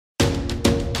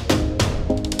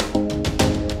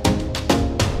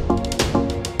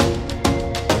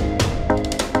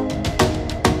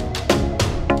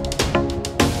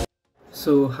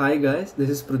So hi guys, this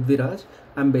is Prithiv Raju.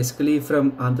 I'm basically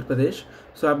from Andhra Pradesh.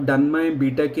 So I've done my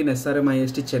BTech in SRM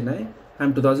IST Chennai.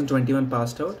 I'm 2021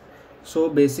 passed out. So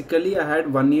basically I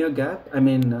had 1 year gap.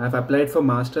 I've applied for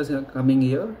masters coming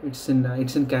year. It's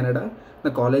in Canada.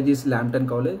 The college is Lambton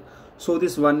College. So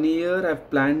this 1 year I've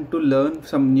planned to learn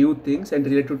some new things and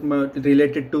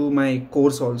related to my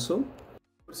course also.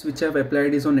 Which I've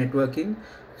applied is on networking.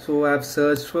 So I've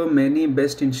searched for many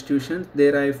best institutions.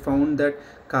 There I found that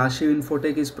Kaashiv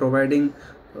InfoTech is providing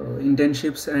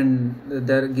internships, and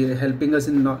they're helping us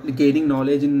in gaining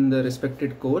knowledge in the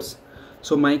respected course.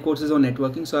 So my course is on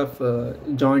networking. So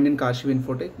I've joined in Kaashiv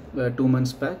InfoTech 2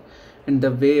 months back, and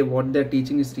the way what they're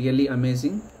teaching is really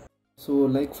amazing. So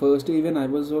like first even I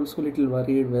was also a little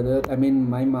worried whether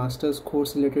my master's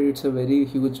course related, it's a very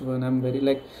huge one. I'm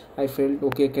very I felt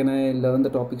okay, can I learn the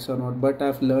topics or not, but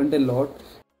I've learned a lot.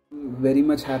 Very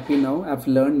much happy now. I've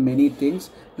learned many things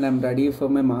and I'm ready for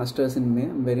my masters in May.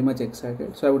 I'm very much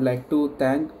excited. So I would like to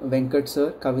thank Venkat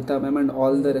sir, Kavita ma'am and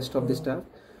all the rest of the staff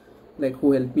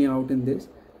who helped me out in this.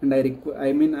 And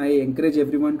I encourage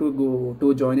everyone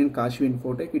to join in Kaashiv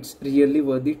InfoTech. It's really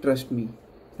worthy, trust me.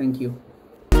 Thank you.